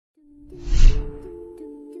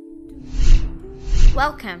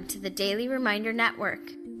Welcome to the Daily Reminder Network.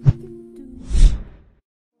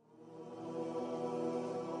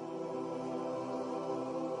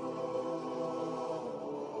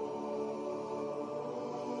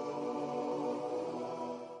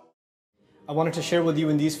 I wanted to share with you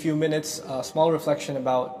in these few minutes a small reflection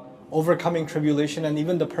about overcoming tribulation and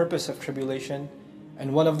even the purpose of tribulation.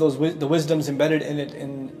 And one of those the wisdoms embedded in it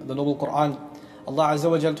in the Noble Quran. Allah Azza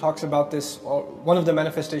wa Jal talks about this, or one of the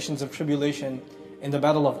manifestations of tribulation in the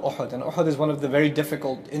Battle of Uhud. And Uhud is one of the very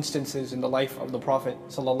difficult instances in the life of the Prophet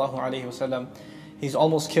Sallallahu Alaihi Wasallam. He's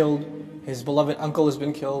almost killed, his beloved uncle has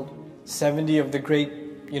been killed, 70 of the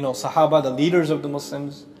great Sahaba, the leaders of the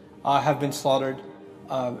Muslims, have been slaughtered.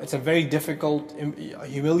 It's a very difficult,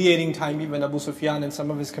 humiliating time. Even Abu Sufyan and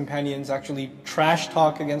some of his companions actually trash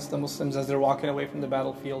talk against the Muslims as they're walking away from the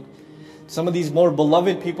battlefield. Some of these more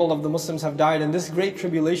beloved people of the Muslims have died in this great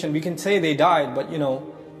tribulation. We can say they died, but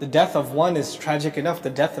the death of one is tragic enough. The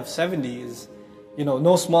death of 70 is,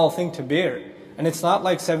 no small thing to bear. And it's not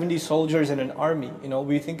like 70 soldiers in an army.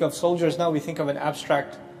 We think of soldiers now, we think of an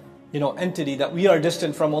abstract, entity that we are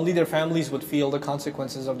distant from. Only their families would feel the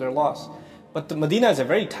consequences of their loss. But the Medina is a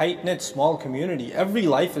very tight-knit, small community. Every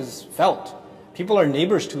life is felt. People are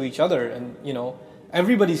neighbors to each other, and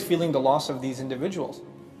everybody's feeling the loss of these individuals.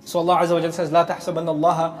 So Allah Azza wa Jalla says, لا تحسبن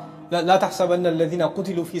الذين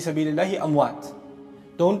قتلوا في سبيل الله أموات.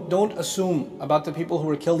 Don't assume about the people who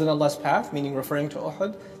were killed in Allah's path, meaning referring to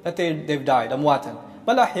Uhud, that they've died. أمواتا.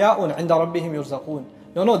 بل أحياء عند ربهم يرزقون.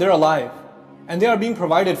 No, they're alive, and they are being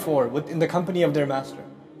provided for in the company of their master.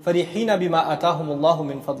 فرحين بما آتاهم الله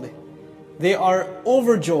من فضله. They are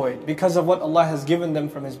overjoyed because of what Allah has given them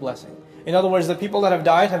from His blessing. In other words, the people that have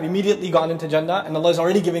died have immediately gone into Jannah, and Allah is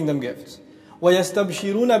already giving them gifts.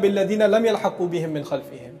 وَيَسْتَبْشِرُونَ بِالَّذِينَ لَمْ يَلْحَقُوا بِهِمْ مِنْ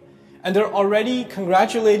خَلْفِهِمْ. And they're already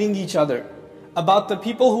congratulating each other about the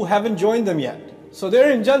people who haven't joined them yet. So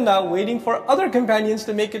they're in Jannah waiting for other companions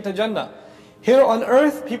to make it to Jannah. Here on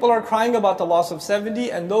earth, people are crying about the loss of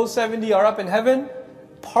 70, and those 70 are up in heaven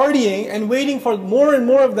partying and waiting for more and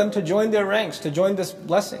more of them to join their ranks, to join this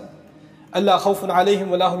blessing. Allah khawfun alayhim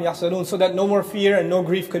wa lahum yahzanun, so that no more fear and no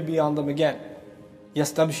grief could be on them again.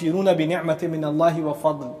 Yastabshiruna bi ni'mati min Allahi wa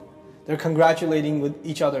fadl. They're congratulating with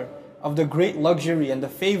each other of the great luxury and the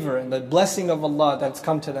favor and the blessing of Allah that's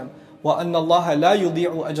come to them. Wa anna Allah la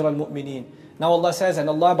yudhi'u ajra al-mu'minin. Now Allah says, and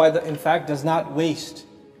Allah in fact does not waste,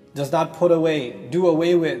 does not put away, do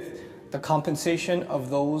away with the compensation of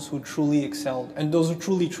those who truly excelled and those who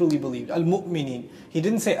truly believed. Al-mu'minin. He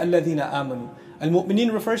didn't say alladhina amanu.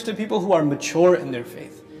 Al-mu'minin refers to people who are mature in their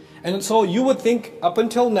faith. And so you would think up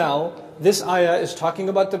until now, this ayah is talking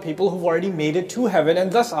about the people who've already made it to heaven,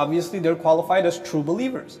 and thus obviously they're qualified as true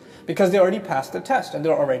believers because they already passed the test and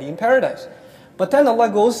they're already in paradise. But then Allah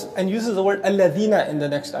goes and uses the word alladhina in the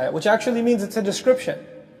next ayah, which actually means it's a description.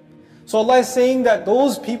 So Allah is saying that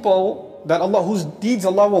those people whose deeds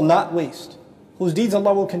Allah will not waste, whose deeds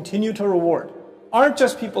Allah will continue to reward, aren't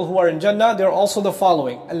just people who are in Jannah, they're also the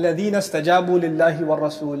following. الَّذِينَ اسْتَجَابُوا لِلَّهِ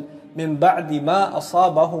وَالرَّسُولِ مِنْ بَعْدِ مَا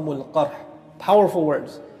أَصَابَهُمُ الْقَرْحِ. Powerful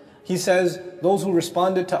words. He says, those who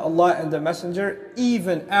responded to Allah and the Messenger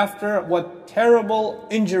even after what terrible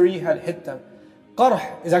injury had hit them.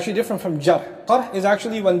 Qarh is actually different from jarh. Qarh is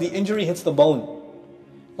actually when the injury hits the bone.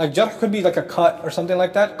 Like jarh could be like a cut or something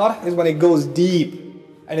like that. Qarh is when it goes deep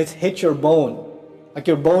and it's hit your bone. Like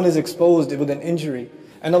your bone is exposed with an injury.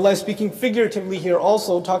 And Allah is speaking figuratively here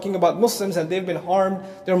also, talking about Muslims, and they've been harmed,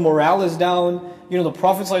 their morale is down. The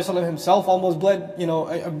Prophet ﷺ himself almost bled,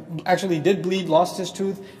 actually did bleed, lost his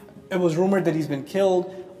tooth. It was rumored that he's been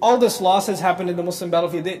killed. All this loss has happened in the Muslim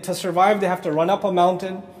battlefield. To survive, they have to run up a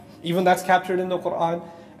mountain. Even that's captured in the Quran.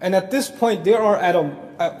 And at this point, they are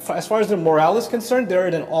as far as their morale is concerned, they're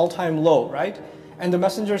at an all-time low, right? And the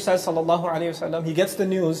Messenger says, sallallahu alaihi wasallam, he gets the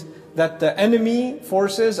news that the enemy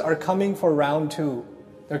forces are coming for round 2.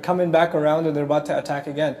 They're coming back around and they're about to attack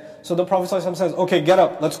again. So the Prophet ﷺ says, okay, get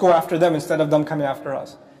up, let's go after them instead of them coming after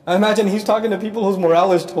us. Now imagine he's talking to people whose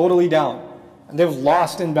morale is totally down. And they've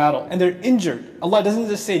lost in battle. And they're injured. Allah doesn't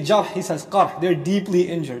just say jarh, He says qarh. They're deeply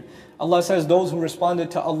injured. Allah says those who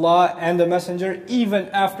responded to Allah and the Messenger even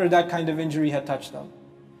after that kind of injury had touched them.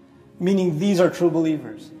 Meaning these are true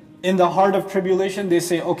believers. In the heart of tribulation, they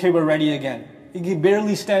say, okay, we're ready again. He can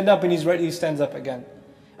barely stand up and he's ready, he stands up again.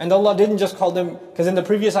 And Allah didn't just call them, because in the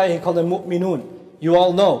previous ayah He called them mu'minun. You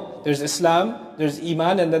all know, there's Islam, there's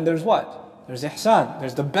Iman, and then there's what? There's Ihsan,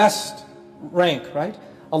 there's the best rank, right?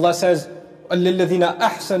 Allah says, الَّذِينَ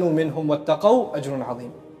أَحْسَنُوا مِنْهُمْ وَاتَّقَوْا أَجْرٌ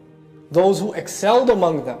عَظِيمٌ. Those who excelled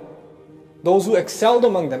among them,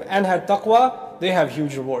 and had taqwa, they have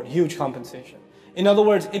huge reward, huge compensation. In other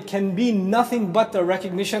words, it can be nothing but the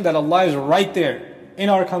recognition that Allah is right there. in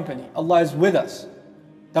our company. Allah is with us.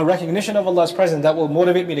 The recognition of Allah's presence, that will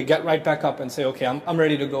motivate me to get right back up and say, okay, I'm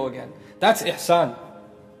ready to go again. That's ihsan.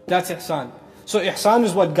 That's ihsan. So ihsan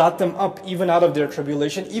is what got them up even out of their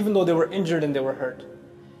tribulation, even though they were injured and they were hurt.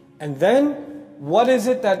 And then, what is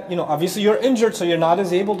it that, obviously you're injured, so you're not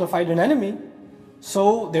as able to fight an enemy.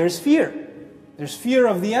 So there's fear. There's fear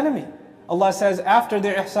of the enemy. Allah says after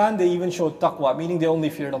their ihsan, they even showed taqwa, meaning they only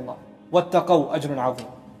feared Allah. وَاتَّقَوْا أَجْرٌ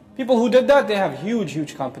عَظِيمٌ. People who did that, they have huge,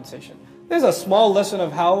 huge compensation. There's a small lesson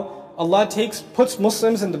of how Allah puts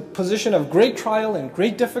Muslims in the position of great trial and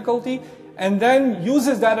great difficulty, and then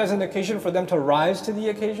uses that as an occasion for them to rise to the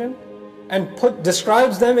occasion, and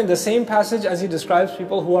describes them in the same passage as He describes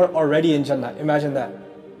people who are already in Jannah. Imagine that.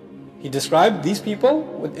 He described these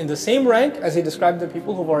people in the same rank as He described the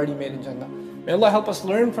people who've already made in Jannah. May Allah help us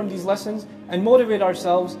learn from these lessons and motivate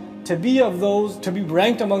ourselves to be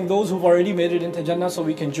ranked among those who've already made it into Jannah, so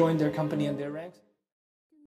we can join their company and their ranks.